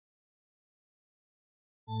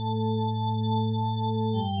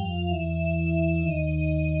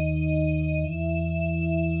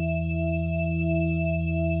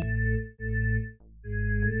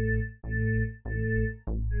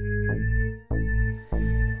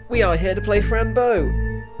We are here to play Fran Bow.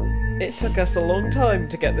 It took us a long time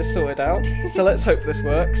to get this sorted out, so let's hope this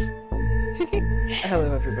works.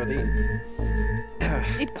 Hello, everybody.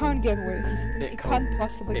 It can't get worse. It can't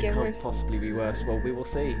possibly get worse. It can't possibly be worse. Well, we will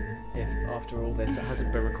see if after all this it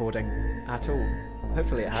hasn't been recording at all.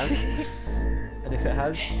 Hopefully it has. And if it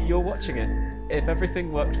has, you're watching it. If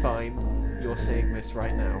everything worked fine, you're seeing this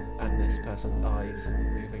right now, and this person's eyes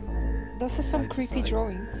moving. Those are some creepy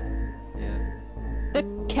drawings. Yeah. The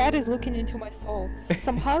cat is looking into my soul.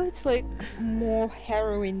 Somehow it's like more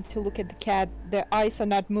harrowing to look at the cat. Their eyes are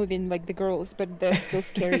not moving like the girls, but they're still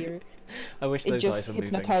scarier. I wish those eyes were moving. It's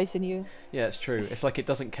just hypnotizing you. Yeah, it's true. It's like it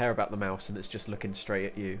doesn't care about the mouse and it's just looking straight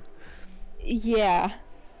at you. Yeah.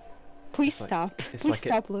 Please stop. Please like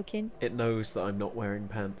stop looking. It knows that I'm not wearing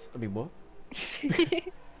pants. I mean, what?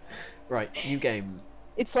 Right, new game.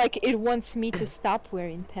 It's like it wants me to stop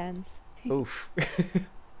wearing pants. Oof.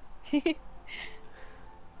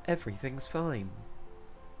 Everything's fine.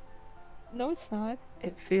 No, it's not.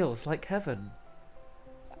 It feels like heaven.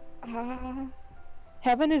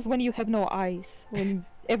 Heaven is when you have no eyes, when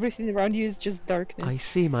everything around you is just darkness. I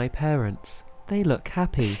see my parents. They look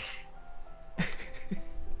happy.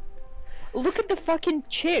 Look at the fucking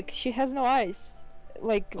chick. She has no eyes.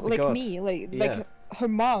 Like God. Me. Like her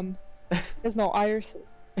mom has no irises.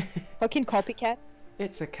 Fucking copycat.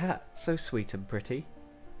 It's a cat, so sweet and pretty.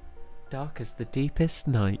 Dark as the deepest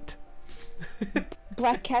night.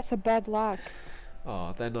 Black cats are bad luck.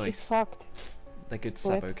 Oh, they're nice. She's fucked. They're good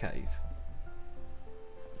sabo catties.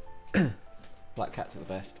 Black cats are the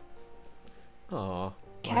best. Aw.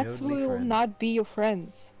 Cats will not be your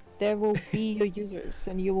friends. They will be your users,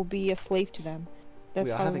 and you will be a slave to them.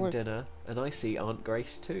 That's how it works. We are having dinner, and I see Aunt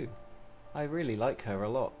Grace too. I really like her a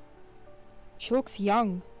lot. She looks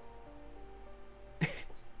young.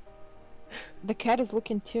 The cat is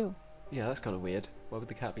looking too. Yeah, that's kind of weird. Why would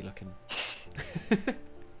the cat be looking?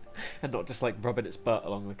 And not just like rubbing its butt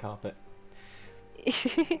along the carpet.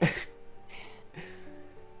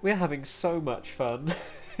 We're having so much fun.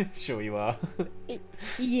 Sure you are.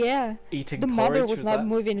 Yeah. Eating the porridge, mother was not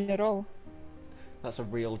moving at all. That's a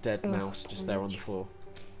real dead mouse just there on the floor.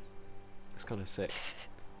 It's kind of sick.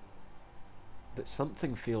 But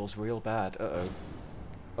something feels real bad. Uh-oh.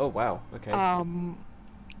 Oh, wow. Okay.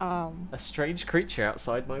 A strange creature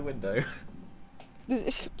outside my window.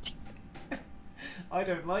 I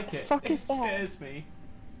don't like it. Fuck is that? It scares me.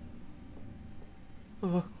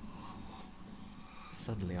 Oh.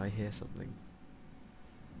 Suddenly I hear something.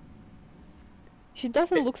 She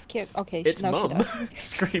doesn't look scared. Okay, it's no, Mum she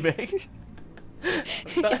screaming.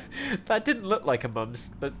 that didn't look like a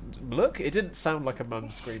mum's. Look, it didn't sound like a mum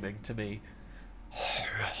screaming to me.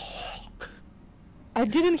 I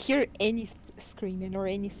didn't hear any screaming or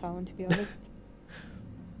any sound, to be honest.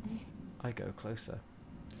 I go closer.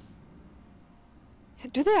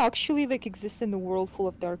 Do they actually like exist in the world full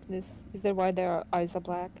of darkness? Is that why their eyes are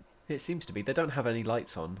black? It seems to be. They don't have any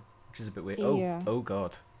lights on, which is a bit weird. Yeah. Oh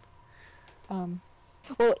god.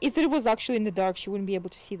 Well, if it was actually in the dark, she wouldn't be able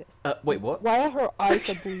to see this. Wait, what? Why are her eyes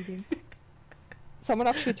are bleeding? Someone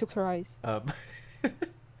actually took her eyes.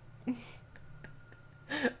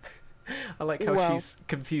 I like how she's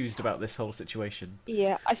confused about this whole situation.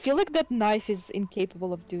 Yeah, I feel like that knife is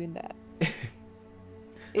incapable of doing that.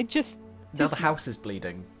 It just... Now the house is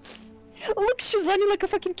bleeding. Look, she's running like a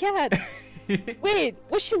fucking cat! Wait,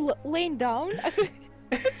 was she laying down? I thought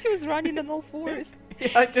she was running on all fours. Yeah,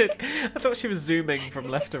 I did. I thought she was zooming from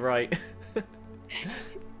left to right.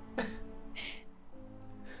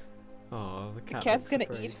 Oh, the cat's gonna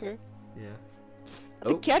eat her. Yeah.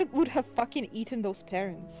 The cat would have fucking eaten those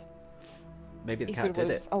parents. Maybe the cat did it. If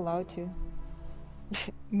it was allowed to.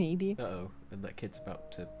 Maybe. Uh-oh, and that kid's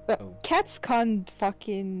about to... But cats can't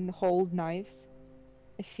fucking hold knives.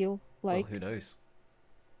 I feel like. Well, who knows?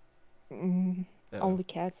 Only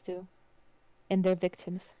cats do. And their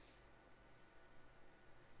victims.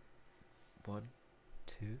 1,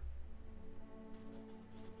 2...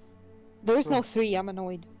 There is no 3, I'm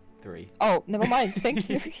annoyed. 3. Oh, never mind, thank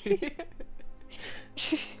you.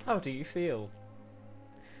 How do you feel?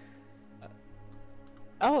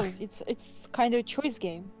 Oh, it's kind of a choice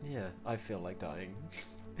game. Yeah, I feel like dying.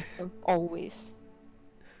 Always.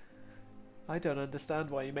 I don't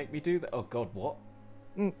understand why you make me do that. Oh god, what?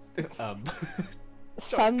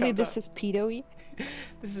 Suddenly this is pedo-y.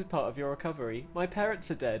 This is part of your recovery. My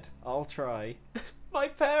parents are dead. I'll try. My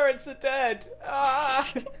parents are dead! Ah!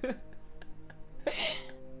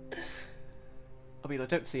 I mean, I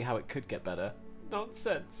don't see how it could get better.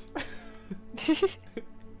 Nonsense.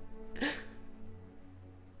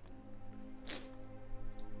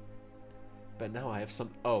 But now I have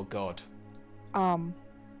some... Oh, God.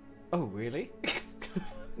 Oh, really?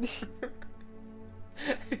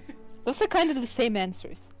 Those are kind of the same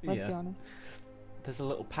answers, let's be honest. There's a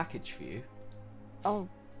little package for you. Oh,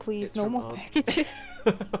 please, It's no from more packages.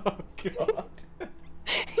 Oh, God.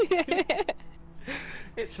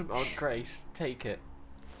 It's from Aunt Grace. Take it.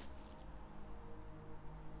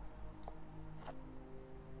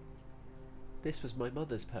 This was my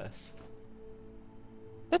mother's purse.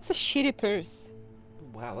 That's a shitty purse.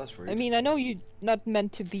 Wow, that's rude. I mean, I know you're not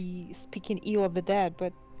meant to be speaking ill of the dead,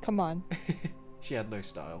 but come on. She had no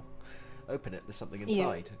style. Open it, there's something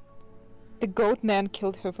inside. Yeah. The goat man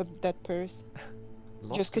killed her for that purse.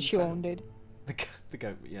 Just because she owned it. The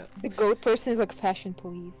goat, yeah. The goat person is like fashion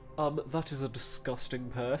police. That is a disgusting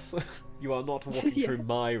purse. You are not walking through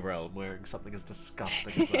my realm wearing something as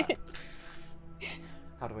disgusting as that.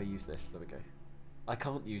 How do I use this? There we go. I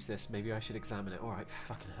can't use this. Maybe I should examine it. Alright,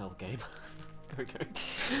 fucking hell, game. There we go.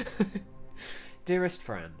 Dearest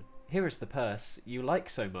Fran, here is the purse you like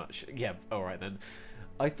so much. Yeah, alright then.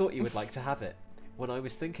 I thought you would like to have it. When I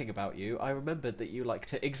was thinking about you, I remembered that you like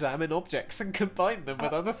to examine objects and combine them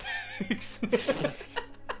with other things.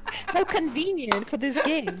 How convenient for this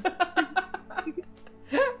game.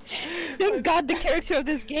 Thank God the character of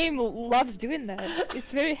this game loves doing that.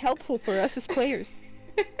 It's very helpful for us as players.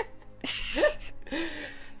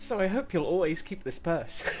 So I hope you'll always keep this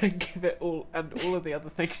purse and give it all and all of the other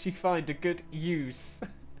things you find a good use.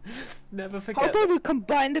 Never forget. How about we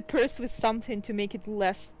combine the purse with something to make it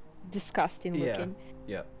less disgusting looking?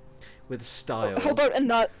 Yeah. With style. How about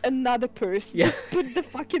another purse? Yeah. Just put the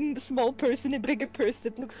fucking small purse in a bigger purse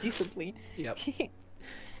that looks decently. Yep.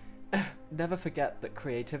 Never forget that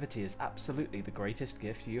creativity is absolutely the greatest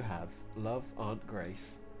gift you have. Love, Aunt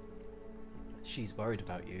Grace. She's worried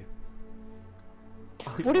about you.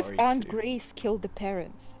 What if Aunt Grace killed the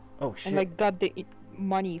parents? Oh shit. And like got the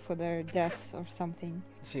money for their deaths or something?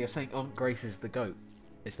 So you're saying Aunt Grace is the goat?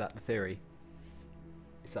 Is that the theory?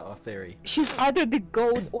 Is that our theory? She's either the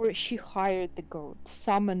goat or she hired the goat,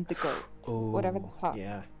 summoned the goat, whatever the fuck.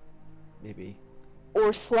 Yeah, maybe.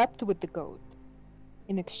 Or slept with the goat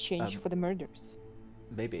in exchange for the murders.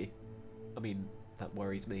 Maybe. I mean, that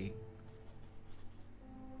worries me.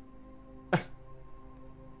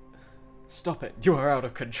 Stop it! You are out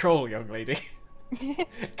of control, young lady.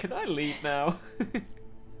 Can I leave now?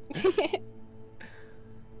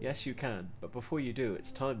 Yes, you can, but before you do,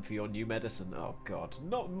 it's time for your new medicine. Oh god,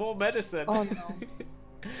 not more medicine! Oh no.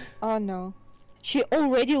 Oh no. She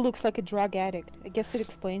already looks like a drug addict. I guess it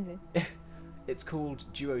explains it. It's called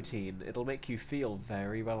duotine. It'll make you feel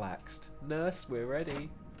very relaxed. Nurse, we're ready.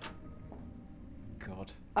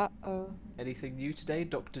 God. Uh-oh. Anything new today,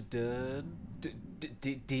 Dr. Dern?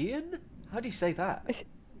 Dean? How do you say that?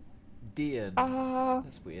 Dean.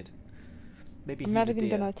 That's weird. Maybe I'm he's not a even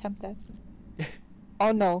deer. gonna attempt that.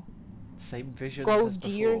 Oh no. Same visions Go as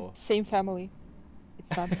deer, before. same family.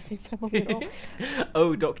 It's not the same family at all.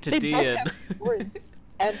 Oh, Dr. Dean. Both have words,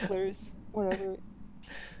 antlers, whatever.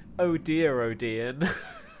 Oh dear, oh Dean.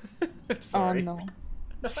 I'm sorry. Oh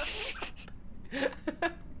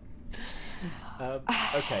no.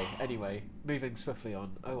 Okay, anyway, moving swiftly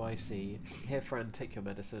on. Oh, I see. Here, Fran, take your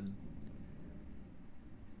medicine.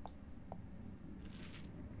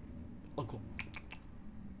 Uncle.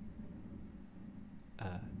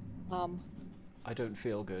 I don't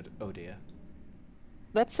feel good. Oh dear.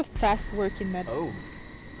 That's a fast working medicine. Oh.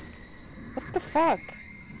 What the fuck?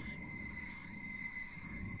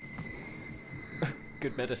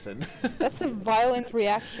 Good medicine. That's a violent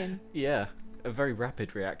reaction. Yeah, a very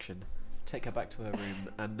rapid reaction. Take her back to her room,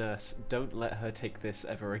 and nurse, don't let her take this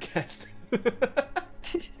ever again.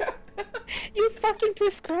 You fucking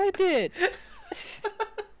prescribed it!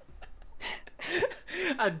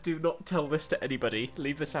 And do not tell this to anybody.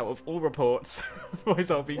 Leave this out of all reports,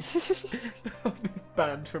 otherwise I'll be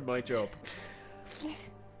banned from my job.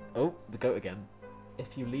 Oh, the goat again.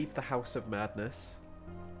 If you leave the House of Madness,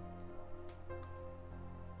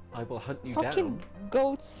 I will hunt you fucking down.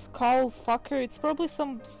 Goat skull fucker. It's probably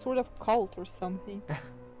some sort of cult or something.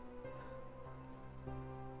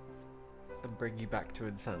 And bring you back to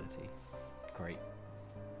insanity. Great.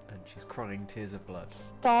 And she's crying tears of blood.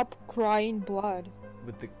 Stop crying blood.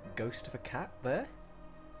 With the ghost of a cat there?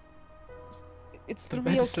 It's the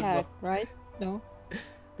real cat, right? No?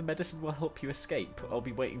 The medicine will help you escape. I'll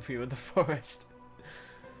be waiting for you in the forest.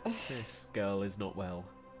 This girl is not well.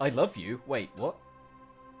 I love you. Wait, what?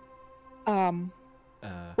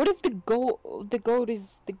 What if the goat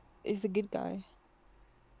is a good guy?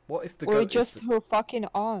 What if the or goat just is her fucking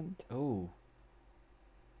aunt? Oh.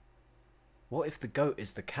 What if the goat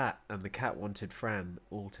is the cat and the cat wanted Fran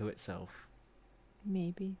all to itself?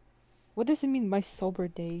 Maybe. What does it mean, my sober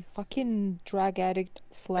day? Fucking drug addict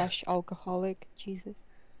 / alcoholic. Jesus.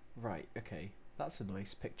 Right, okay. That's a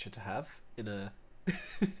nice picture to have in a...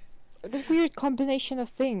 A weird combination of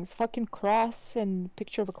things. Fucking cross and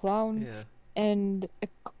picture of a clown. Yeah. And a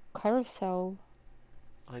carousel.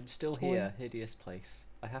 I'm still toy. here, hideous place.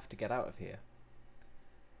 I have to get out of here.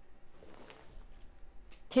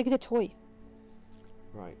 Take the toy.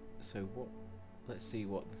 Right, so what... Let's see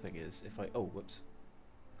what the thing is. If I... Oh, whoops.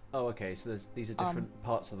 Oh, okay, so these are different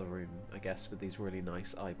parts of the room, I guess, with these really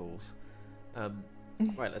nice eyeballs.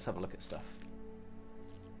 Right, let's have a look at stuff.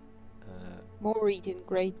 More reading,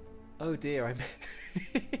 great. Oh dear, I'm...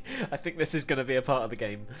 I think this is going to be a part of the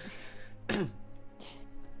game.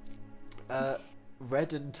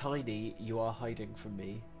 Red and Tiny, you are hiding from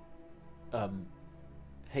me.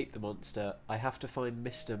 Hate the monster. I have to find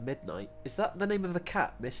Mr. Midnight. Is that the name of the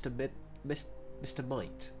cat? Mr.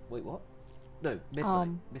 Mite. Wait, what? No, Midnight.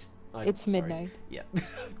 It's sorry. Midnight. Yeah.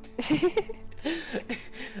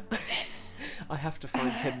 I have to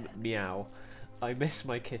find him. Meow. I miss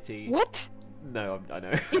my kitty. What? No, I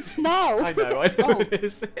know. It's now. I know it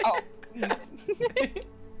is. Oh.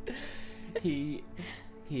 He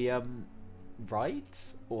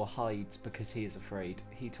rides or hides because he is afraid.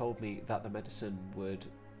 He told me that the medicine would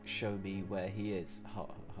show me where he is.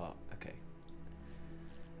 Okay.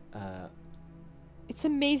 It's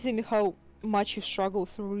amazing how much you struggle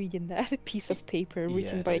through reading that piece of paper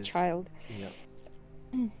written by a child. Yeah.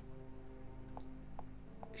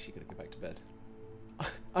 Is she gonna go back to bed?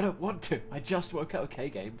 I don't want to. I just woke up. Okay,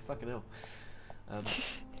 game. Fucking hell.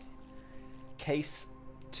 Case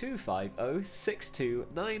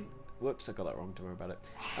 250629. Whoops, I got that wrong. Don't worry about it.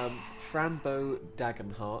 Fran Bow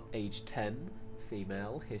Dagenhart, age 10,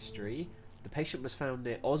 female, history. The patient was found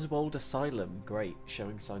near Oswald Asylum. Great,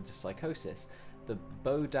 showing signs of psychosis. The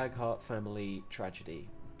Bow Dagenhart family tragedy.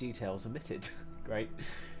 Details omitted. Great.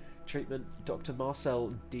 Treatment. Dr.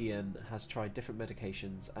 Marcel Dien has tried different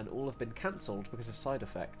medications and all have been cancelled because of side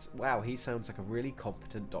effects. Wow, he sounds like a really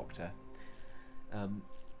competent doctor.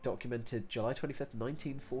 Documented July 25th,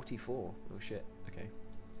 1944. Oh shit, okay.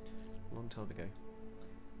 Long time ago.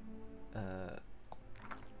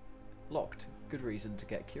 Locked. Good reason to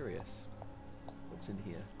get curious. What's in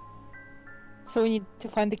here? So we need to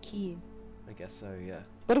find the key. I guess so, yeah.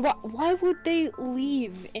 But why would they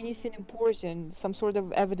leave anything important, some sort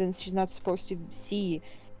of evidence she's not supposed to see,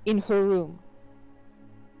 in her room?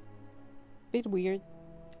 Bit weird.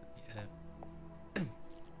 Yeah.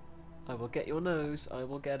 I will get your nose. I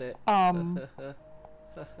will get it. No,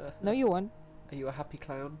 you won't. Are you a happy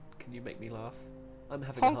clown? Can you make me laugh? I'm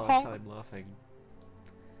having Honk, a hard honk. time laughing.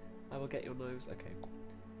 I will get your nose. Okay.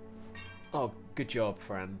 Oh, good job,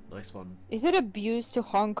 Fran. Nice one. Is it abuse to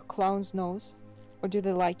honk clown's nose? Or do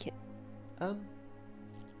they like it? Do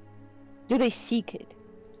they seek it?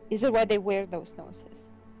 Is it why they wear those noses?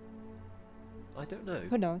 I don't know.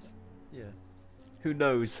 Who knows? Yeah. Who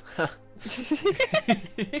knows?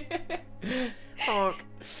 Honk.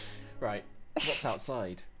 Right. What's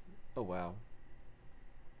outside? Oh wow.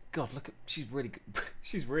 God, look at she's really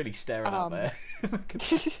she's really staring out there. Look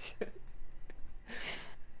at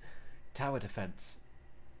Tower defense.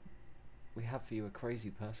 We have for you a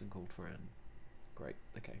crazy person called Fran. Great.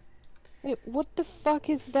 Okay. Wait, what the fuck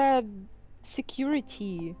is that?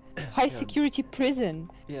 Security, high security prison.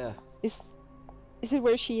 Yeah. Is it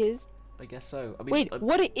where she is? I guess so. I mean, wait,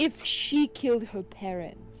 what if she killed her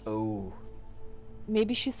parents? Oh.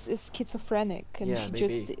 Maybe she's schizophrenic and yeah, she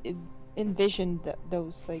maybe. just envisioned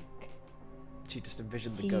those like. She just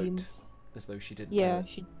envisioned scenes. the goat as though she didn't. Yeah,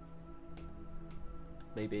 she.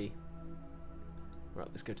 Maybe. Right,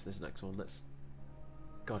 let's go to this next one.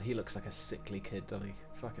 God, he looks like a sickly kid, doesn't he?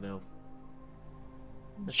 Fucking hell.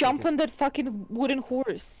 Jump on that fucking wooden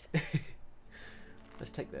horse.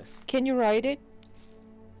 Let's take this. Can you ride it?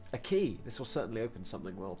 A key. This will certainly open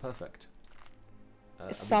something. Well, perfect.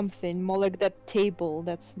 Something more like that table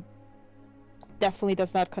that's definitely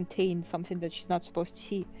does not contain something that she's not supposed to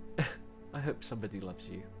see. I hope somebody loves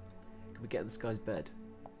you. Can we get in this guy's bed?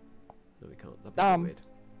 No, we can't. That'd be weird.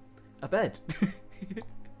 A bed.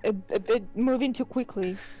 a bit moving too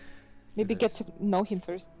quickly. Maybe get to know him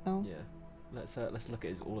first. No. Yeah. Let's look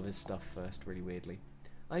at all of his stuff first. Really weirdly.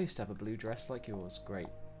 I used to have a blue dress like yours. Great.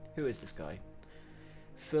 Who is this guy?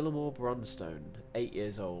 Phillimore Brunstone, 8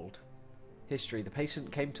 years old. History. The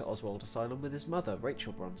patient came to Oswald Asylum with his mother,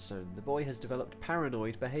 Rachel Brunstone. The boy has developed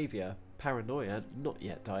paranoid behaviour. Paranoia not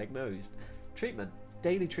yet diagnosed. Treatment.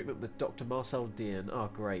 Daily treatment with Dr. Marcel Dien. Oh,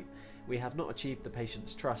 great. We have not achieved the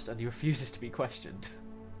patient's trust and he refuses to be questioned.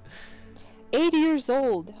 8 years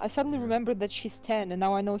old. I suddenly remembered that she's 10 and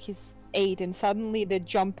now I know he's 8 and suddenly the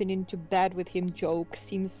jumping into bed with him joke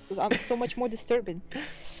seems so much more disturbing.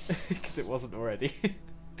 Because it wasn't already.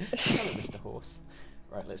 Hello, Mr. Horse.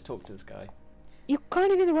 Right, let's talk to this guy. You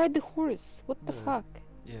can't even ride the horse. What the fuck?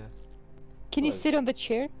 Yeah. Can you sit on the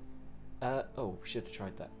chair? Oh, should have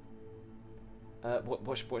tried that.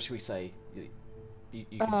 What should we say? You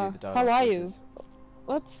can do the dialogue. How are voices.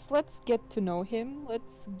 you? Let's get to know him.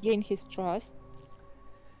 Let's gain his trust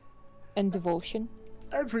and devotion.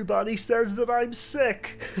 Everybody says that I'm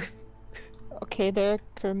sick. Okay, there,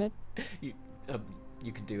 Kermit. You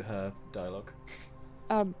can do her dialogue.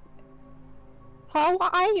 How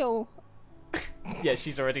are you? Yeah,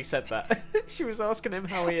 she's already said that. She was asking him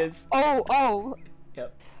how he is. Oh.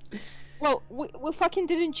 Yep. Well, we fucking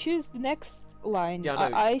didn't choose the next line. Yeah,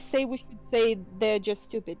 no. I say we should say they're just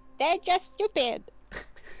stupid. They're just stupid.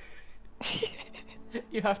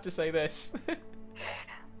 You have to say this.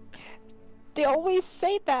 They always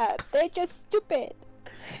say that. They're just stupid.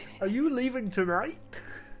 Are you leaving tonight?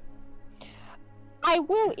 I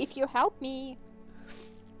will if you help me.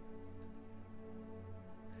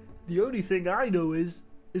 The only thing I know is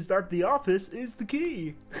that the office is the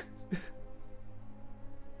key.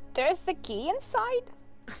 There's the key inside?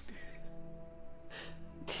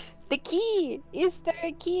 The key! Is there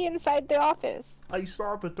a key inside the office? I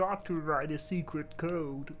saw the doctor write a secret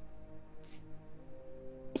code.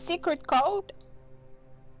 Secret code?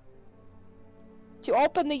 To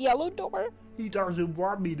open the yellow door? He doesn't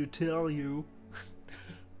want me to tell you.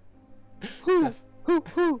 Who?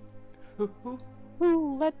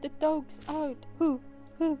 Who let the dogs out? Who?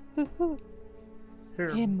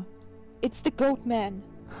 Him. It's the goat man.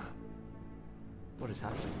 What is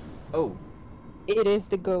happening? Oh. It is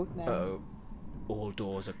the goat man. Uh-oh. All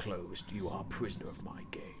doors are closed. You are prisoner of my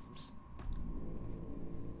games.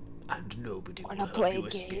 And nobody will help you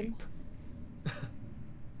escape.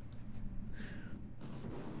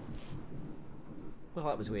 Well,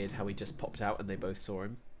 that was weird how he just popped out and they both saw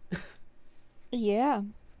him. Yeah.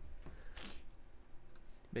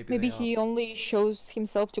 Maybe he only shows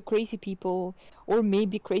himself to crazy people, or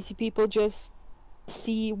maybe crazy people just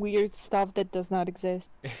see weird stuff that does not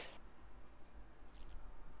exist.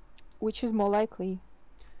 Which is more likely.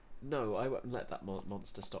 No, I won't let that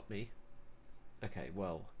monster stop me. Okay,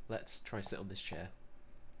 well, let's try sit on this chair.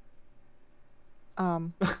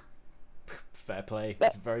 Fair play.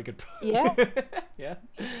 That's a very good point. Yeah. Yeah.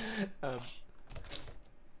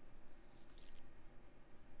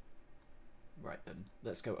 Right then,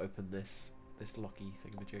 let's go open this locky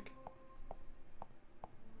thingamajig.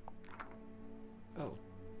 Oh,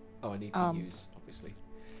 I need to use obviously.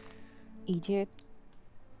 Idiot.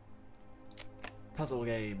 Puzzle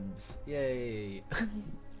games, yay!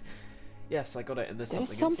 Yes, I got it, and there's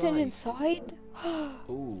There's something inside.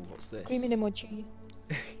 Ooh, what's this? Screaming emoji.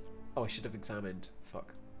 Oh, I should have examined.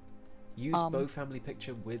 Fuck. Use Bow family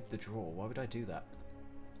picture with the drawer. Why would I do that?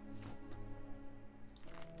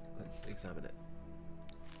 Let's examine it.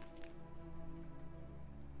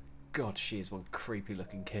 God, she is one creepy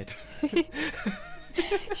looking kid.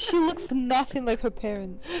 She looks nothing like her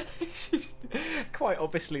parents. She's quite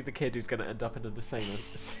obviously the kid who's going to end up in an asylum.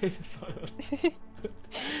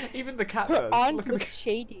 Even the cat her does. aunt Look at looks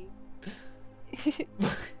shady. Oh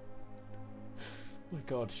my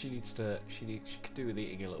god, she could do with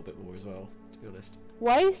eating a little bit more as well, to be honest.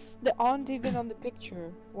 Why is the aunt even on the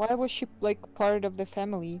picture? Why was she like part of the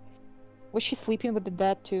family? Was she sleeping with the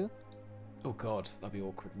dad too? Oh god, that'd be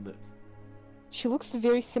awkward, wouldn't it? She looks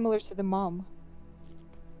very similar to the mom.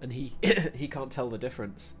 And he can't tell the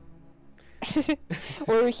difference.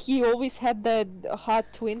 Or he always had that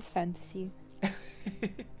hot twins fantasy.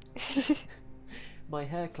 My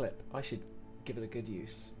hair clip, I should give it a good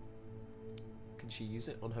use. Can she use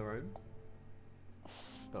it on her own?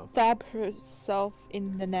 Stab herself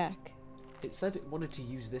in the neck. It said it wanted to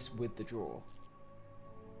use this with the drawer.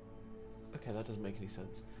 Okay, that doesn't make any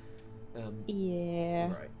sense. Yeah.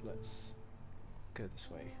 Alright, let's go this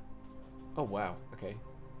way. Oh wow, okay.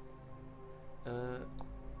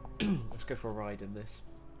 Let's go for a ride in this.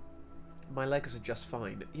 My legs are just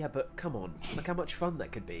fine. Yeah, but come on, look how much fun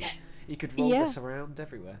that could be. You could roll this around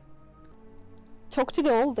everywhere. Talk to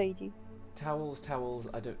the old lady. Towels,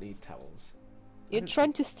 I don't need towels. You're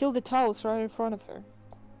trying to steal the towels right in front of her.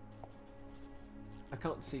 I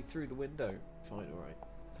can't see through the window. Fine, alright.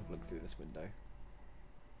 Have a look through this window.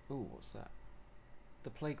 Ooh, what's that? The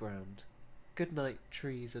playground. Good night,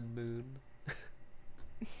 trees and moon.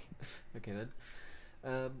 Okay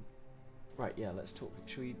then. Right, yeah, let's talk.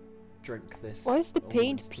 Shall we drink this? Why is the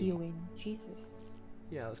paint peeling? Jesus.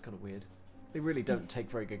 Yeah, that's kind of weird. They really don't take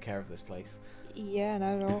very good care of this place. Yeah,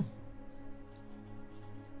 not at all.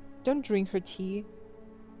 Don't drink her tea.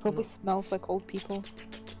 Probably smells like old people.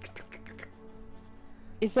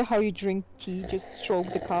 Is that how you drink tea? Just stroke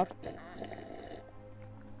the cup?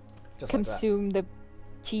 Just Consume the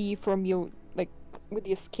tea from your, like, with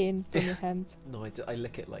your skin from your hands? No, I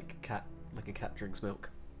lick it like a cat drinks milk.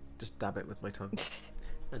 Just dab it with my tongue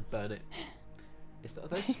and burn it. Are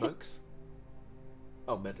those smokes?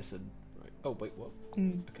 Oh, medicine. Right. Oh, wait, what?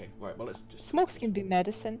 Okay, right, well, let's just... Smokes can be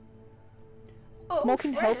medicine. Oh,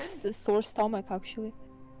 Smoking Fran. helps the sore stomach, actually.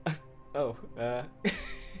 Oh,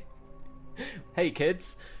 hey,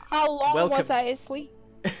 kids! How long Welcome. was I asleep?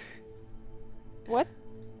 What?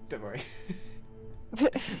 Don't worry.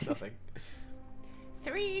 Nothing.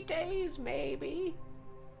 3 days, maybe.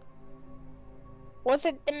 Was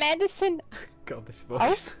it the medicine? God, this Our,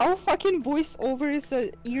 voice. our fucking voiceover is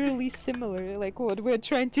eerily similar, like what we're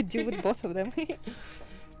trying to do with both of them.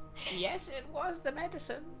 Yes, it was the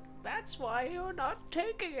medicine. That's why you're not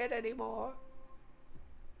taking it anymore.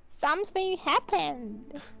 Something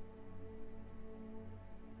happened.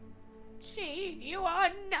 See, you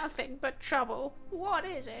are nothing but trouble. What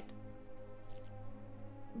is it?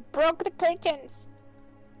 Broke the curtains.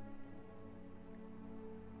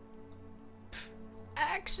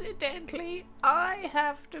 Accidentally, I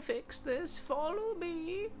have to fix this. Follow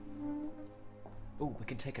me. Oh, we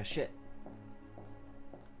can take her shit.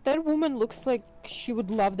 That woman looks like she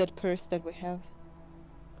would love that purse that we have.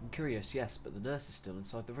 I'm curious, yes, but the nurse is still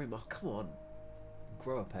inside the room. Oh, come on.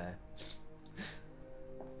 Grow a pair.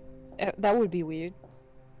 That would be weird.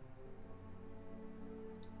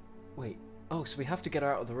 Wait. Oh, so we have to get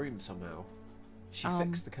her out of the room somehow. She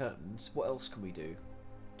fixed the curtains. What else can we do?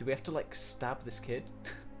 Do we have to, like, stab this kid?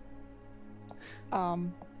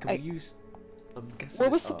 Can we use... I'm guessing... Were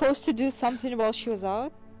we supposed to do something while she was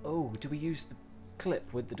out? Oh, do we use the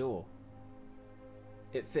clip with the door?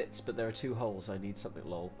 It fits, but there are 2 holes. I need something,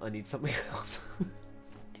 lol. I need something else.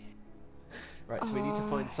 Right, so we need to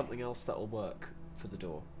find something else that'll work for the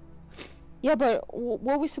door. Yeah, but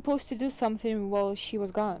were we supposed to do something while she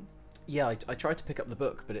was gone? Yeah, I tried to pick up the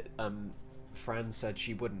book, but it, Fran said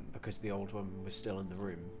she wouldn't because the old woman was still in the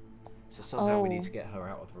room. So somehow we need to get her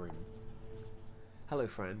out of the room. Hello,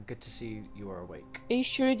 Fran. Good to see you are awake. Are you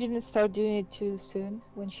sure you didn't start doing it too soon?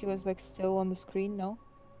 When she was, like, still on the screen, no?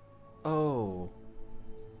 Oh.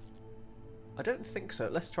 I don't think so.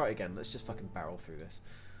 Let's try again. Let's just fucking barrel through this.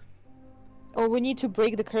 Oh, we need to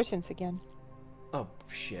break the curtains again. Oh,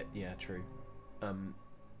 shit. Yeah, true.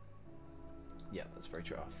 Yeah, that's very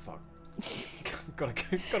true. Oh, fuck. gotta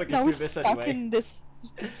get Now through we're this stuck anyway. in this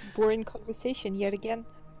boring conversation yet again.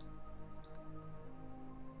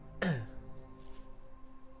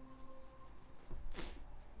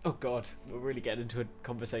 Oh god, we're really getting into a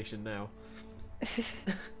conversation now.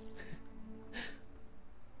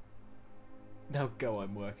 Now go,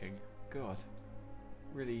 I'm working. God.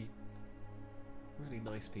 Really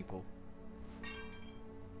nice people.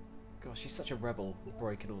 Gosh, she's such a rebel,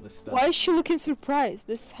 breaking all this stuff. Why is she looking surprised?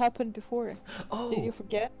 This happened before. Oh! Did you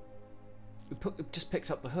forget? We just picked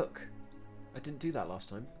up the hook. I didn't do that last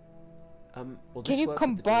time. Will Can this you work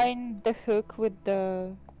with the door? combine the hook with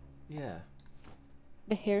the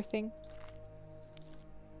hair thing?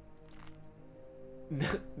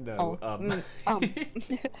 No,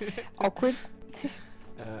 Awkward.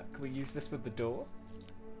 Can we use this with the door?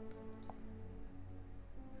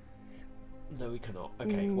 No, we cannot.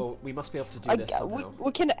 Okay, well, we must be able to do this somehow.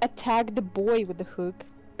 We can attack the boy with the hook.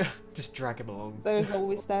 Just drag him along. There's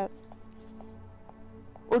always that.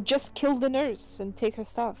 Or just kill the nurse and take her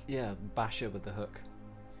stuff. Yeah, bash her with the hook.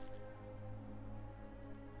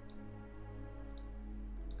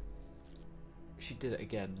 She did it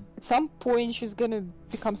again. At some point, she's gonna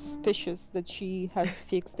become suspicious that she has to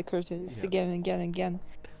fix the curtains again and again and again.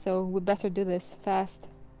 So we better do this fast.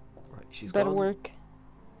 Right, she's better gone. work.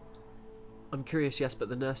 I'm curious, yes, but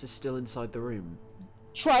the nurse is still inside the room.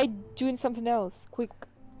 Try doing something else, quick.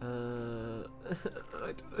 I don't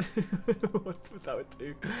know what that would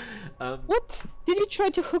do. What? Did you try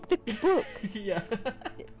to hook the book? Yeah.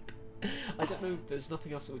 I don't know. There's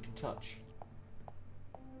nothing else that we can touch.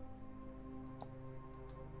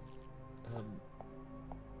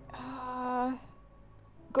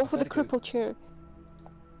 Go for the cripple chair.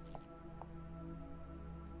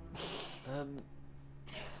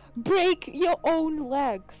 Break your own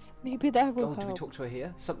legs. Maybe that will help. Do we talk to her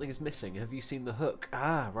here? Something is missing. Have you seen the hook?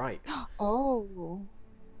 Ah, right. Oh.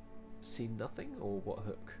 Seen nothing? Or what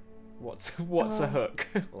hook? What's a hook?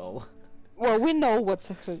 Lol. Well, we know what's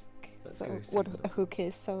a hook. Let's So go see what the a hook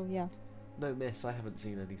is, so yeah. No, miss, I haven't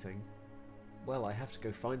seen anything. Well, I have to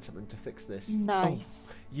go find something to fix this.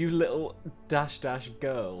 Nice. Oh, you little dash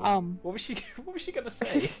girl. What was she? What was she gonna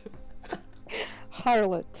say?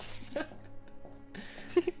 Harlot.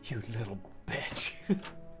 You little bitch.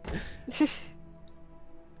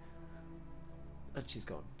 And she's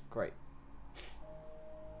gone. Great.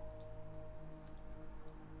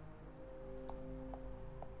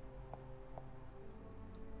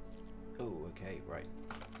 Oh, okay, right.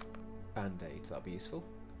 Band-aid, that'll be useful.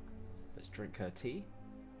 Let's drink her tea.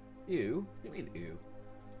 Ew? What do you mean, ew?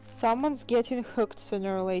 Someone's getting hooked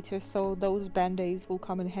sooner or later, so those band-aids will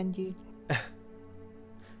come in handy.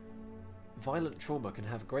 Violent trauma can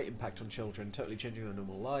have a great impact on children, totally changing their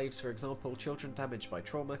normal lives. For example, children damaged by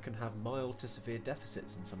trauma can have mild to severe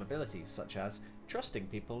deficits in some abilities, such as trusting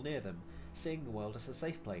people near them, seeing the world as a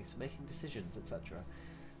safe place, making decisions, etc.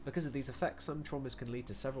 Because of these effects, some traumas can lead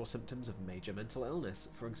to several symptoms of major mental illness.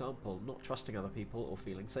 For example, not trusting other people or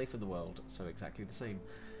feeling safe in the world, so exactly the same.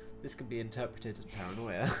 This can be interpreted as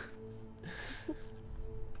paranoia.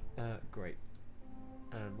 Great.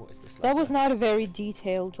 And what is this letter? That was not a very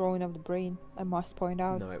detailed drawing of the brain, I must point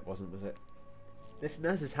out. No, it wasn't, was it? This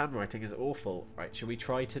nurse's handwriting is awful. Right, should we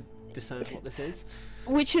try to discern what this is?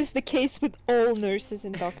 Which is the case with all nurses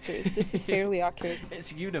and doctors. This is fairly accurate.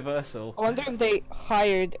 It's universal. I wonder if they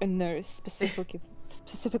hired a nurse specifically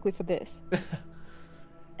for this.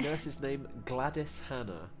 Nurse's name Gladys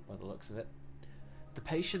Hannah, by the looks of it. The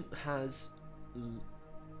patient has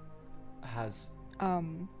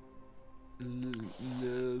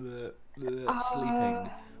sleeping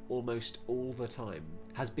almost all the time.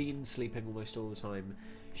 Has been sleeping almost all the time.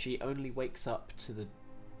 She only wakes up to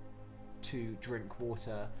drink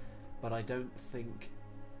water, but I don't think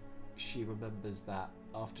she remembers that.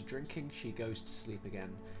 After drinking, she goes to sleep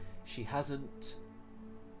again. She hasn't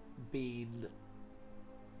been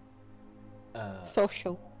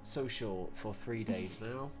social for 3 days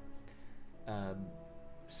now.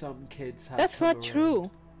 Some kids have That's not around.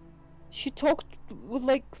 true. She talked with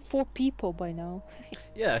like 4 people by now.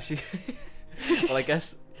 Yeah, she. Well, I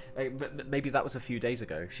guess maybe that was a few days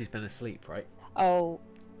ago. She's been asleep, right? Oh.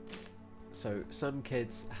 So some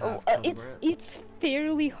kids have come around. It's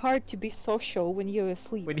fairly hard to be social when you're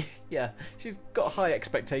asleep. Yeah, she's got high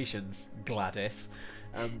expectations, Gladys.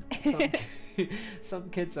 Some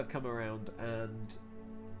kids have come around, and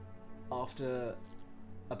after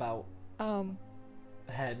about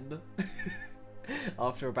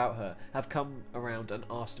after about her, have come around and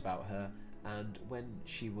asked about her, and when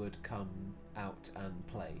she would come out and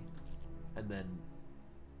play, and then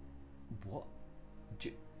what?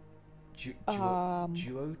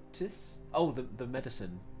 Duotis? Oh, the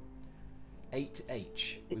medicine.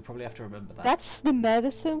 8H. We probably have to remember that. That's the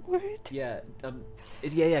medicine word? Yeah.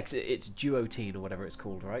 Yeah, 'cause it's duotine or whatever it's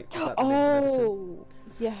called, right? Is that the name of the medicine? Oh,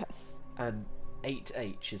 yes. And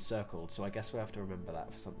 8H is circled, so I guess we have to remember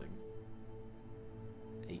that for something.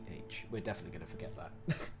 8H. We're definitely going to forget that.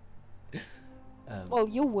 Well,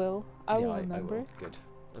 you will. I will I remember. will. Good.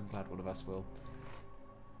 I'm glad one of us will.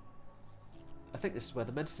 I think this is where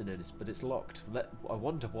the medicine is, but it's locked. I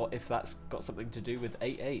wonder what if that's got something to do with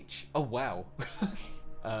 8H. Oh, wow.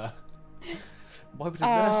 Why would a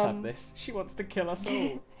nurse have this? She wants to kill us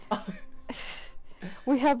all.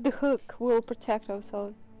 We have the hook. We'll protect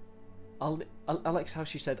ourselves. I liked how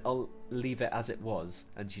she said, "I'll leave it as it was,"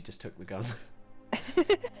 and she just took the gun.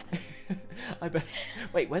 I bet.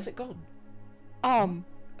 Wait, where's it gone?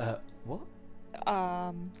 What?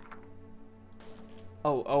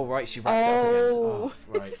 Oh, right, she wrapped it up again. Oh,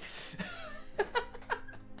 right.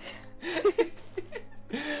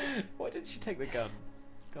 Why did she take the gun?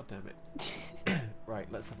 God damn it.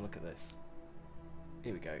 Right, let's have a look at this.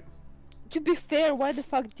 Here we go. To be fair, why the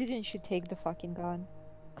fuck didn't she take the fucking gun?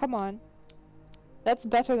 Come on. That's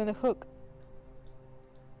better than a hook.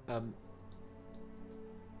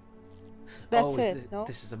 That's no?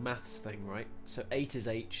 This is a maths thing, right? So 8 is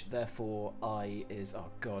H, therefore I is... Oh,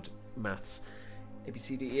 God. Maths. A, B,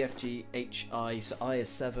 C, D, E, F, G, H, I. So I is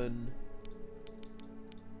 7.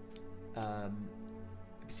 A,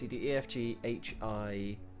 B, C, D, E, F, G, H,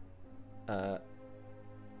 I...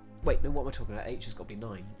 Wait, no, what am I talking about? H has got to be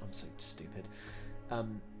 9. I'm so stupid. A,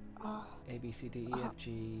 B, C, D, E, F,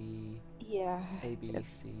 G... Yeah. A, B,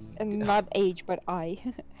 C... And not H, but I.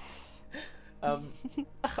 Oh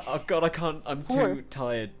god, I can't. I'm 4. too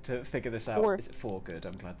tired to figure this out. 4. Is it 4? Good.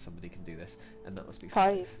 I'm glad somebody can do this, and that must be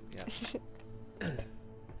 5. Yeah.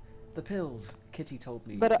 The pills. Kitty told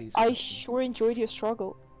me. But these I sure enjoyed your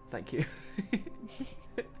struggle. Thank you.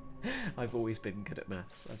 I've always been good at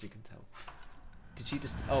maths, as you can tell. Did she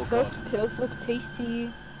just? Oh god. Those pills look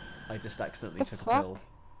tasty. I just accidentally took fuck? a pill.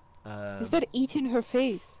 Is that eating her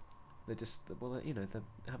face? They're just, well, you know, they're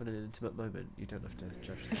having an intimate moment. You don't have to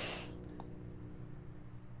judge them.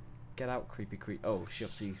 Get out, creepy creep. Oh,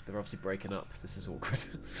 they're obviously breaking up. This is awkward.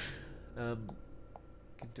 Can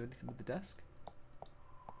you do anything with the desk?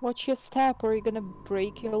 Watch your step or you're gonna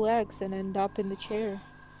break your legs and end up in the chair.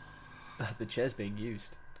 The chair's being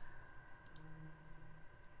used.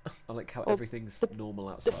 I like how everything's normal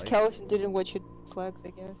outside. The skeleton didn't watch its legs, I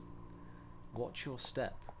guess. Watch your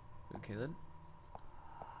step. Okay then.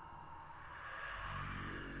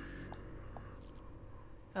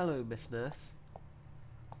 Hello, Miss Nurse.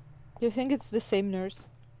 Do you think it's the same nurse?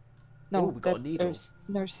 No, we got a needle.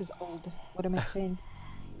 Nurse is old. What am I saying?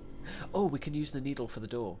 Oh, we can use the needle for the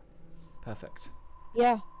door. Perfect.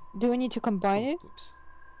 Yeah. Do we need to combine it? Oops.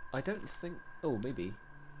 I don't think... Oh, maybe.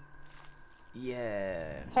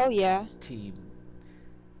 Yeah. Hell yeah.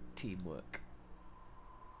 Teamwork.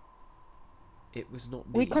 It was not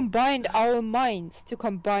me. We combined our minds to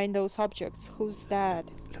combine those objects. Who's that?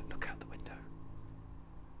 Look out the window.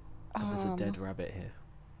 And there's a dead rabbit here.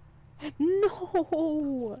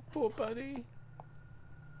 No! Poor bunny.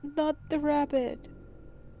 Not the rabbit.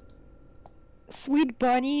 Sweet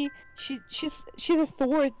bunny. She's a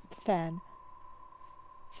Thor fan.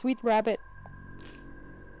 Sweet rabbit.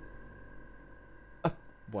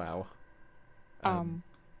 Wow.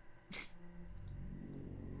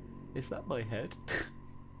 Is that my head?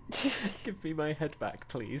 Give me my head back,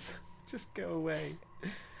 please. Just go away.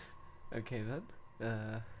 Okay then.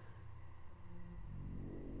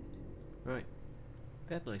 Right.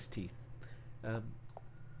 They had nice teeth.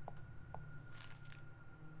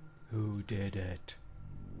 Who did it?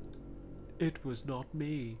 It was not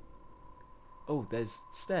me. Oh, there's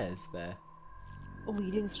stairs there.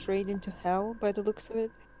 Leading straight into hell by the looks of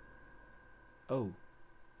it. Oh.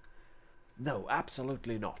 No,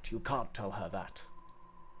 absolutely not. You can't tell her that.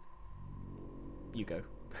 You go.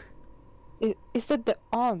 Is that the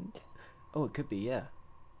aunt? Oh, it could be, yeah.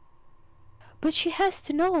 But she has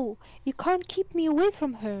to know. You can't keep me away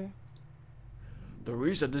from her. The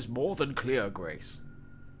reason is more than clear, Grace.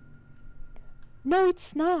 No,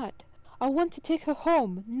 it's not. I want to take her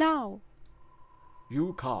home, now.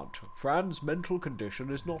 You can't. Fran's mental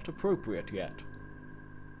condition is not appropriate yet.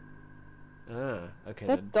 Ah, okay then.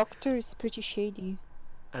 That doctor is pretty shady.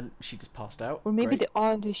 And she just passed out? Or maybe Great. the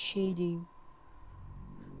aunt is shady.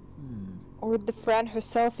 Or the Fran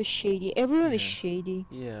herself is shady. Everyone is shady.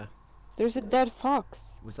 Yeah. There's a dead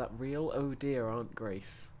fox. Was that real? Oh dear, Aunt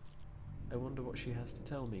Grace. I wonder what she has to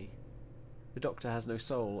tell me. The doctor has no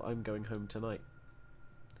soul. I'm going home tonight.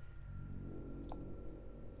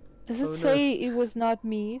 Does it say it was not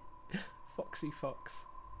me? Foxy Fox.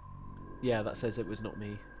 Yeah, that says it was not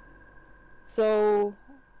me. So,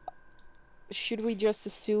 should we just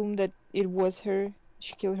assume that it was her?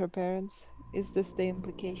 She killed her parents? Is this the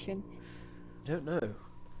implication? I don't know.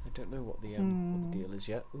 I don't know what the deal is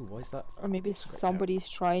yet. Ooh, why is that? Or maybe somebody's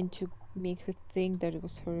trying to make her think that it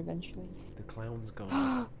was her eventually. The clown's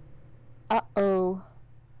gone. Uh-oh.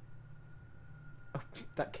 Oh,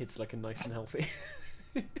 that kid's looking nice and healthy.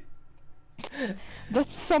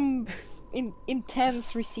 That's some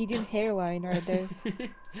intense receding hairline right there.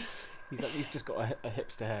 He's just got a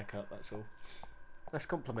hipster haircut, that's all. Let's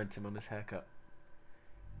compliment him on his haircut.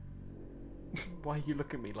 Why you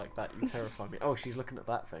look at me like that? You terrify me. Oh, she's looking at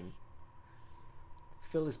that thing.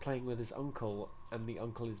 Phil is playing with his uncle, and the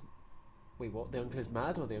uncle is... Wait, what? The uncle is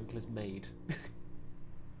mad, or the uncle is made?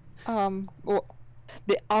 Well,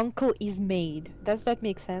 the uncle is made. Does that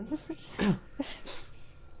make sense?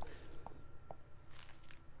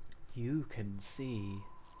 You can see...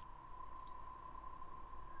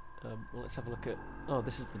 well, let's have a look at... Oh,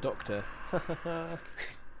 this is the doctor.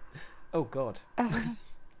 Oh, God.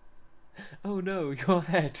 Oh, no, your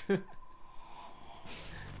head.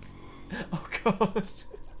 Oh, God.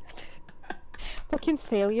 Fucking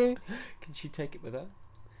failure. Can she take it with her?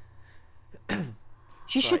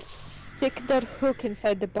 She should stick that hook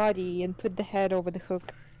inside the body and put the head over the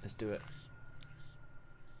hook. Let's do it.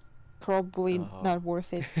 Probably not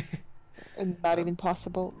worth it. And not even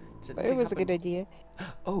possible. But it was a good idea.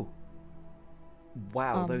 Oh!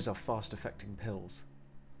 Wow, those are fast-affecting pills.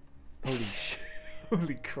 Holy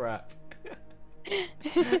holy crap.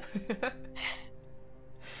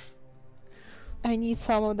 I need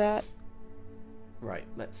some of that. Right,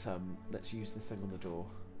 let's use this thing on the door.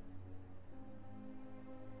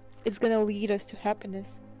 It's gonna lead us to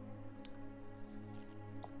happiness.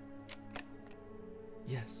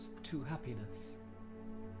 Yes, to happiness.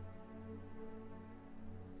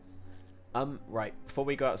 Right, before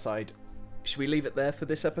we go outside, should we leave it there for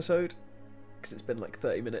this episode? Because it's been like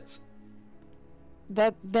 30 minutes.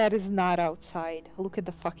 That is not outside. Look at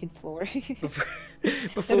the fucking floor.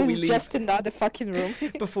 Before That we is leave, just another fucking room.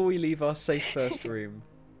 before we leave our safe first room,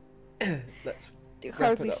 let's wrap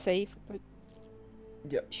Hardly it up. safe, but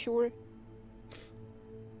Yep. sure.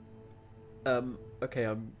 Okay,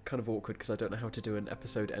 I'm kind of awkward because I don't know how to do an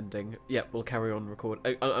episode ending. Yeah, we'll carry on record.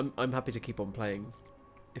 I'm happy to keep on playing,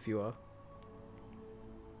 if you are.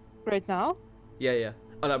 Right now? Yeah.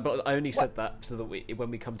 But I only said that so that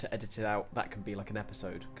when we come to edit it out, that can be like an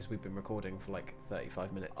episode because we've been recording for like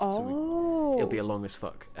 35 minutes. Oh. So it'll be a long as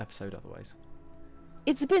fuck episode otherwise.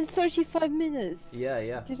 It's been 35 minutes.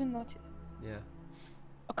 Yeah. Didn't notice. Yeah.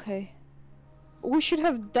 Okay. We should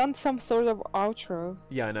have done some sort of outro.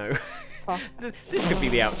 Yeah, I know. Fuck. This could be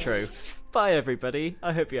the outro. Bye, everybody.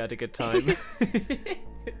 I hope you had a good time.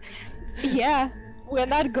 Yeah, we're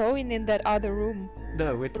not going in that other room.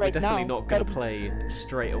 No, we're Right definitely now, not going to but- play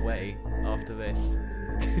straight away after this.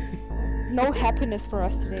 No happiness for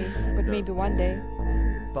us today, but No. maybe one day.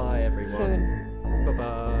 Bye, everyone. Soon.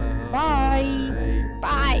 Bye-bye. Bye.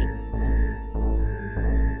 Bye.